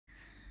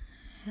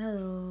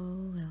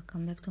Hello,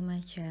 welcome back to my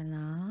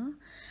channel.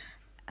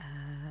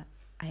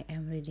 I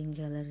am reading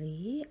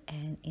gallery,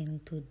 and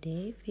in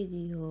today's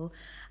video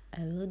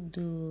I will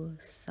do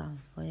some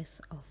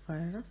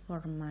voiceover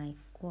for my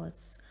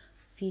quotes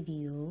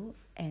video,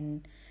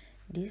 and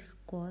this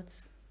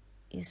quotes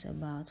is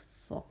about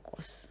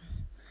focus.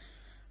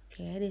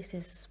 Okay, this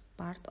is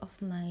part of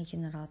my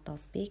general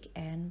topic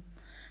and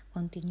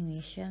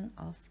continuation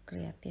of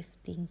creative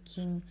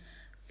thinking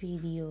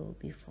video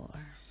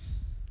before.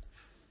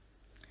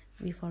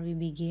 Before we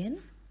begin,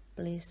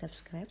 please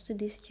subscribe to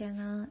this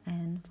channel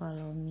and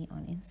follow me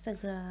on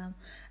Instagram,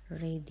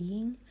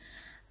 reading_gallery.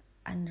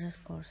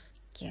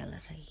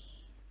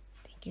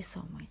 Thank you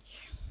so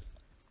much.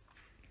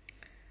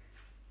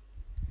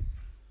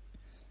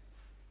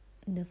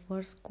 The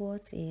first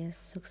quote is,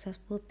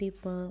 successful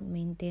people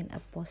maintain a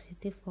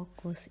positive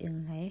focus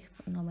in life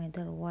no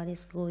matter what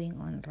is going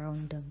on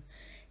around them.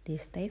 They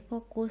stay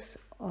focused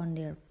on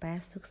their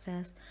past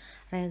success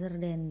rather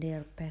than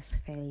their past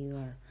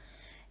failure.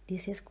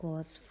 This is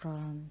quotes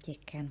from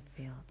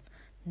Canva.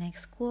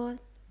 Next quote,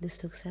 the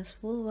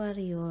successful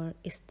warrior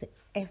is the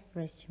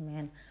average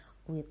man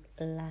with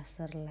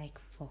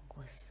laser-like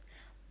focus,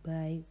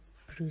 by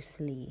Bruce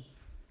Lee.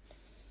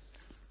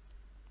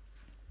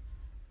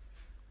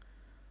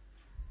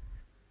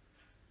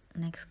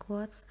 Next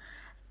quotes,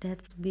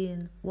 that's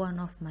been one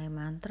of my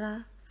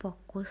mantra,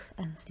 focus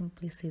and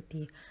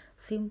simplicity.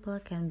 Simple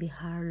can be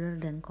harder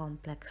than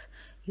complex.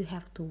 You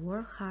have to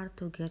work hard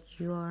to get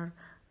your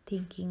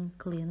thinking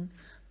clean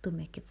to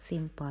make it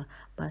simple,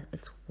 but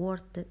it's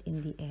worth it in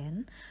the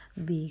end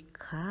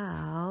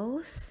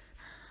because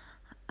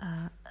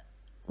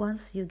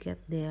once you get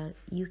there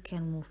you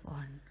can move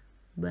on,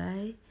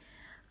 by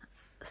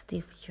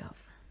Steve Jobs.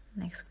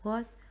 Next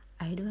quote,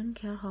 I don't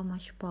care how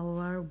much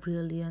power,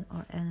 brilliance,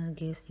 or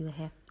energy you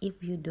have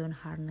if you don't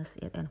harness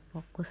it and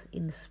focus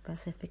in the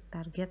specific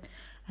target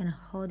and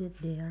hold it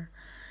there,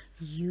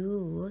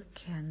 you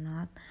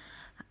cannot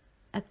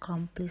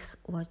accomplish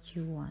what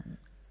you want,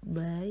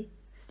 by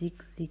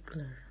Zig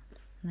Ziglar.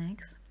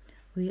 Next,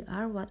 we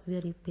are what we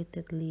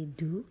repeatedly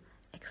do.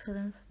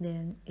 Excellence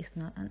then is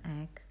not an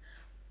act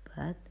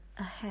but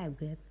a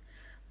habit,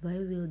 by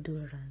Will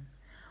Durant.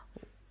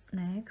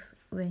 Next,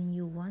 when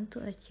you want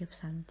to achieve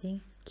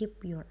something,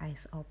 keep your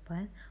eyes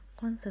open,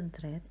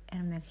 concentrate,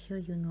 and make sure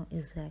you know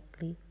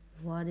exactly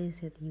what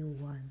is it you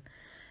want.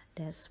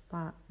 That's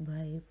by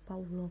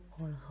Paulo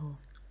Coelho.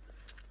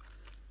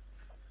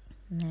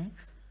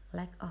 Next,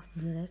 lack of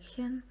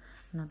direction,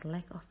 not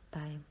lack of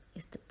time,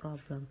 is the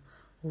problem.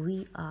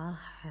 We all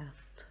have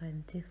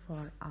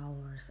 24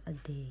 hours a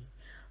day,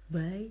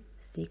 by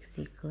Zig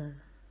Ziglar.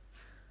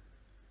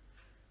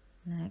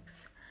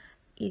 Next,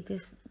 it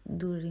is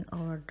during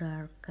our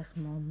darkest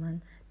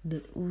moment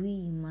that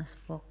we must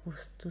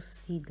focus to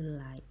see the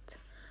light,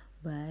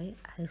 by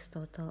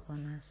Aristotle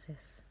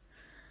Onassis.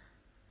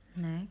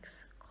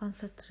 Next,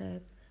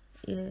 concentrate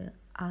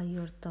all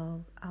your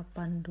thought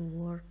upon the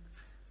work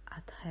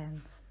at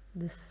hand.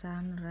 The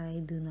sun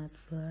ray do not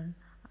burn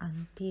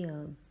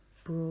until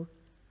brought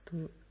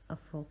to a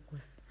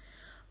focus,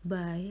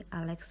 by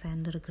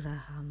Alexander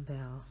Graham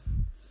Bell.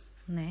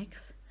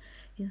 Next,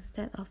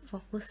 instead of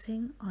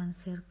focusing on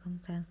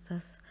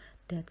circumstances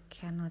that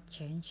cannot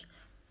change,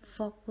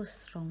 focus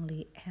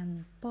strongly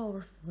and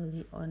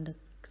powerfully on the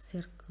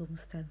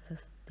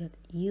circumstances that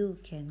you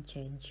can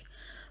change,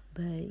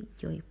 by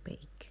Joy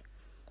Peck.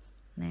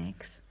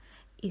 Next,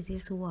 it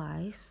is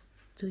wise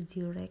to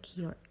direct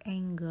your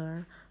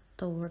anger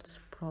towards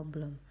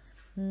problem,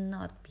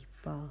 not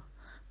people.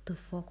 To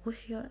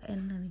focus your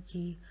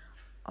energy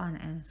on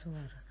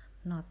answer,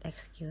 not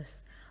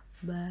excuse,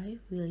 by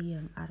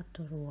William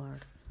Arthur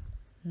Ward.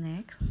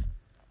 Next,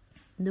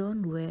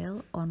 don't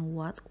dwell on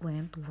what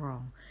went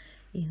wrong.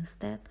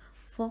 Instead,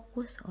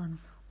 focus on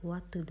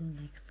what to do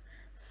next.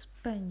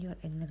 Spend your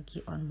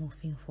energy on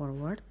moving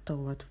forward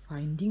toward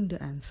finding the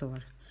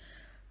answer,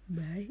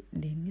 by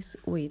Dennis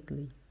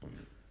Waitley.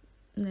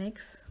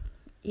 Next,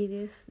 it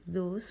is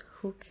those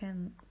who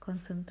can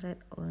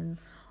concentrate on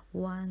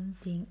one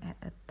thing at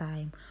a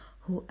time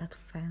who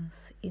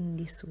advance in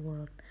this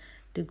world.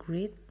 The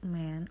great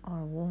man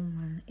or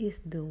woman is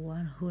the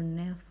one who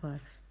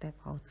never step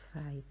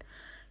outside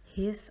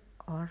his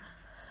or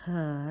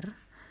her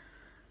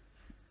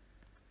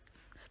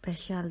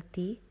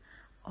specialty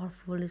or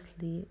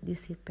foolishly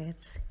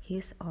dissipates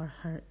his or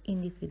her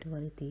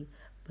individuality,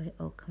 by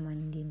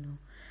Okamandino.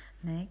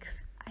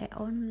 Next, I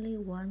only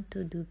want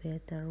to do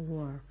better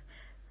work.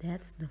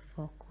 That's the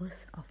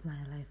focus of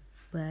my life,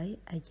 by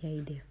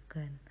Ajay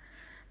Devgan.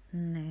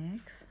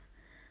 Next,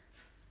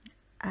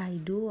 I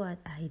do what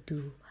I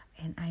do,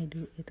 and I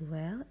do it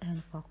well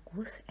and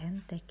focus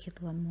and take it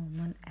one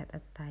moment at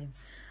a time,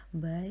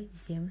 by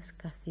James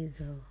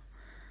Caviezel.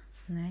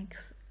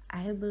 Next,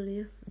 I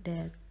believe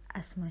that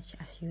as much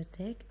as you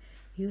take,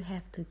 you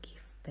have to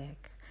give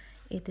back.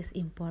 It is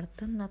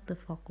important not to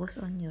focus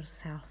on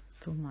yourself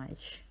too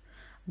much,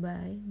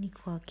 by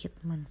Nicole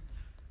Kidman.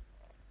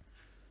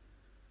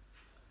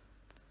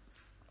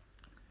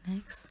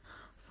 Next,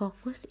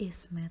 Focus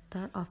is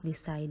matter of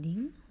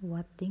deciding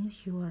what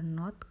things you are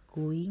not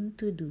going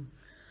to do,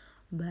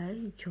 by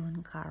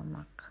John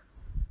Carmack.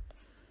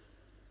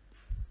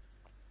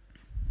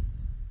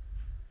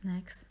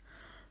 Next,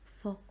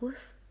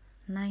 focus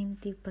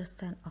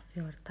 90% of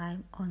your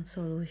time on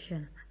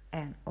solution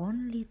and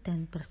only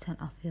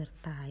 10% of your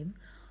time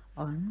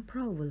on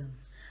problem,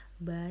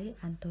 by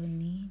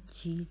Anthony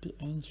G.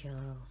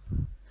 D'Angelo.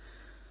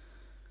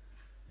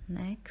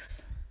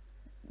 Next,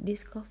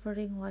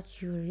 discovering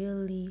what you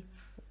really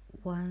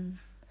want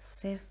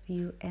save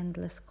you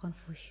endless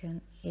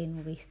confusion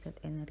and wasted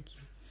energy,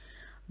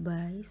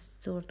 by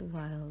Stuart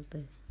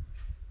Wilde.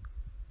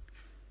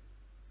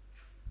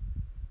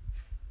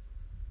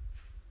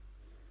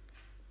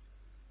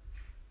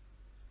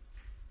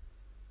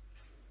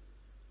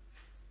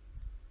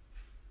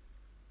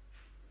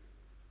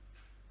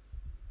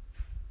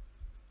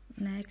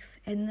 Next,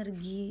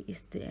 energy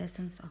is the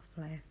essence of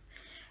life.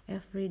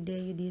 Every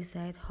day you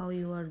decide how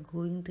you are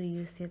going to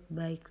use it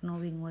by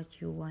knowing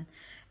what you want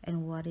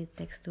and what it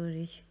takes to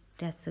reach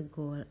that's a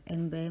goal,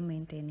 and by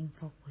maintaining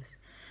focus,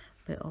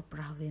 by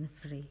Oprah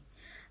Winfrey.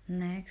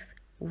 Next,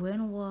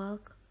 when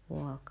walk,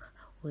 walk.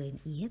 When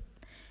eat,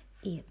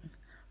 eat,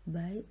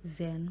 by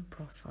Zen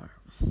Proverb.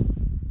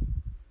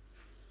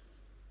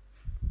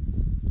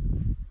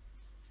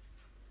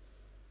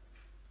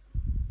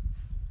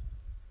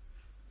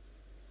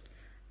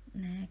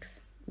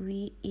 Next,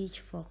 we each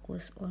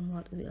focus on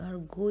what we are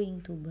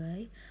going to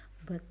buy,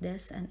 but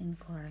that's an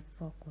incorrect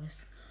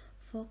focus.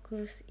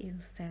 Focus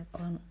instead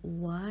on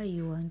why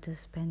you want to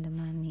spend the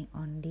money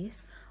on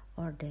this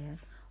or that,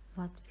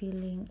 what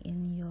feeling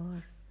in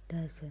your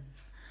doesn't,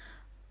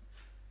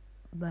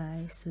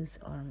 by Suze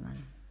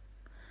Orman.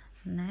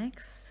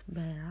 Next,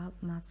 by Ralph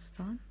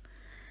Marston.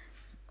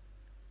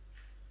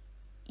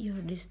 Your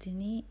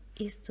destiny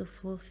is to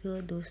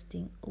fulfill those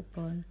things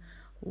upon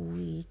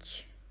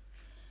which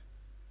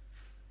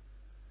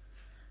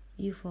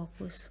you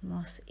focus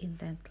most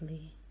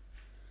intently.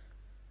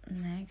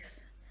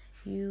 Next,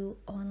 you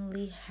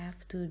only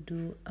have to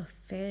do a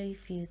very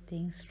few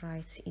things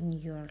right in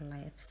your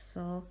life,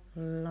 so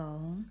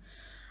long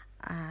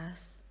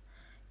as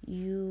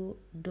you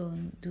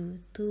don't do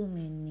too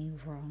many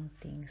wrong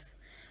things,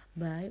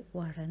 by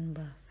Warren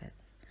Buffett.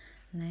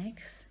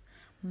 Next,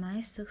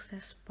 my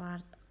success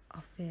part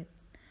of it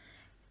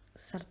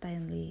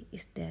certainly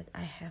is that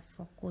I have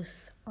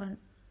focused on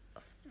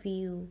a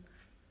few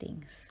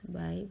things,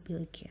 by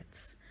Bill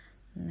Gates.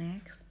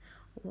 Next,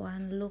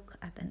 one look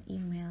at an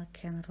email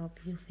can rob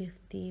you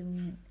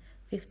 15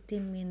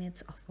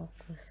 minutes of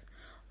focus.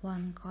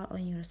 One call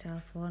on your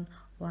cell phone,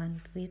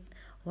 one tweet,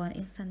 one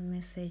instant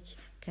message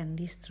can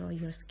destroy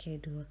your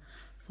schedule,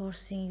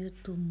 forcing you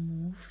to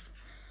move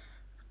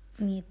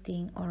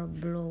meeting or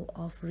blow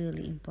off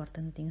really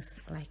important things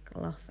like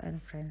love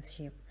and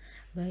friendship,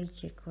 by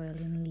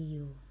Jacqueline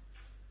Liu.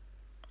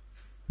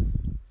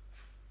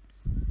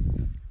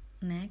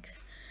 Next,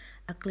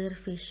 a clear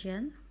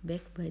vision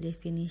backed by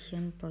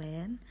definite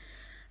plan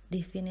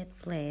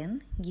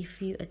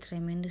give you a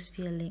tremendous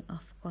feeling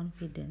of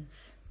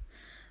confidence,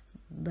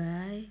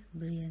 by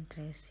Brian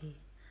Tracy.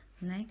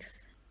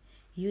 Next,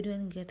 you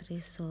don't get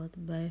result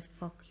by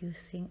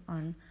focusing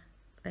on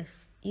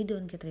result.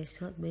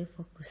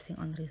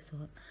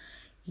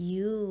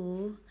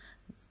 You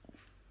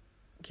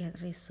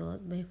get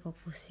result by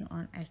focusing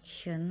on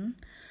action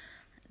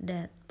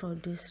that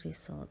produce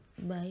result,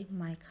 by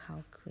Mike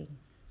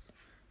Hawkins.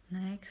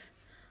 Next,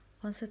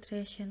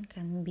 concentration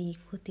can be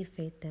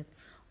cultivated.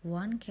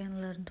 One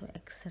can learn to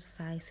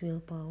exercise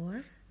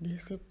willpower,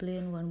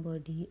 discipline one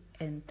body,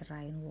 and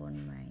train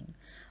one mind,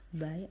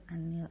 by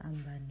Anil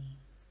Ambani.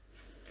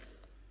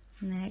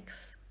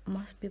 Next,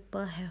 most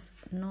people have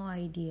no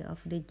idea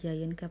of the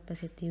giant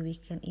capacity we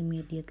can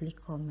immediately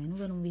command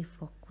when we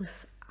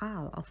focus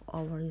all of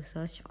our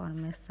research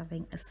on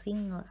mastering a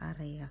single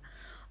area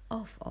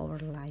of our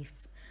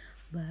life,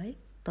 by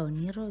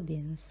Tony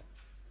Robbins.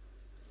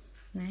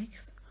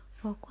 Next,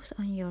 focus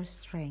on your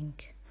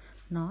strength,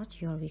 not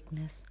your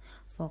weakness.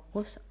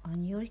 Focus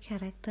on your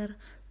character,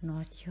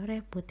 not your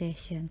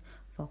reputation.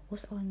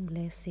 Focus on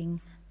blessing,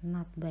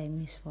 not by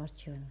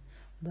misfortune,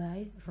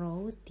 by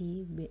Roy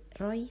T.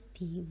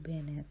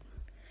 Bennett.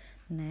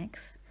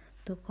 Next,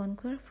 to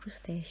conquer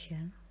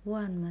frustration,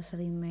 one must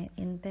remain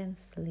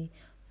intensely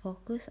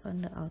focused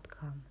on the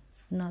outcome,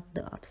 not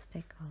the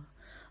obstacle,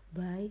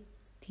 by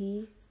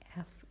T.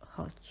 F.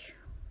 Hodge.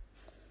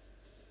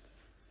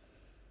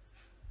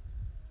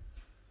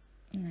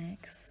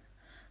 Next,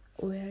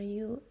 where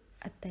your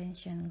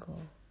attention goes,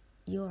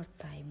 your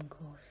time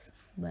goes,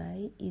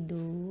 by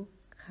Ido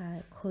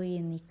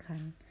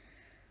Koyenikan.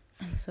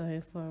 I'm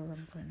sorry for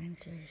wrong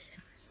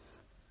pronunciation.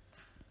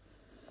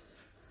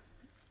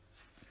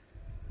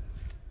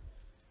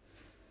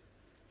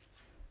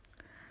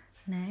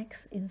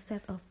 Next,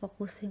 instead of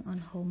focusing on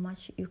how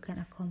much you can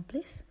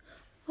accomplish,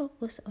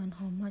 focus on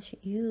how much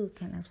you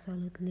can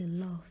absolutely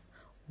love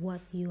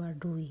what you are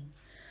doing,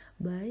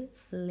 by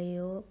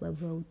Leo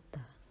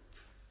Babauta.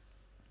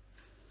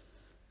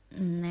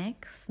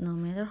 Next, no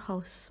matter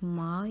how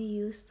small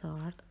you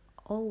start,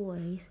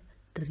 always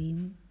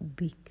dream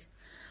big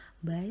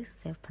by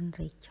Stephen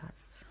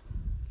Richards.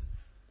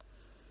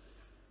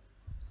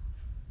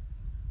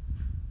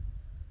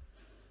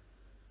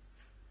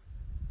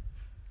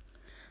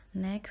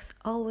 Next,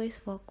 always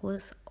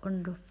focus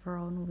on the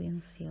front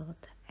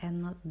windshield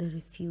and not the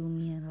review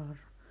mirror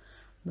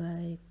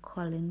by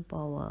Colin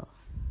Powell.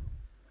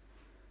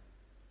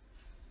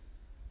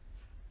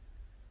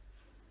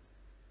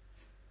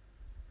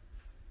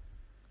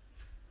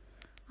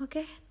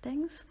 Okay,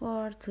 thanks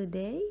for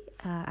today.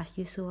 As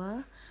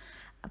usual,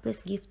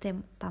 please give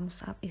them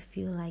thumbs up if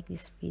you like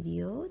this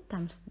video,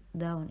 thumbs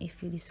down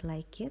if you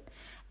dislike it,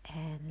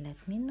 and let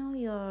me know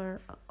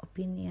your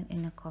opinion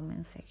in the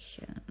comment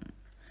section.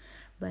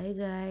 Bye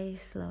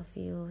guys, love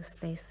you,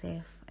 stay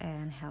safe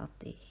and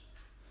healthy.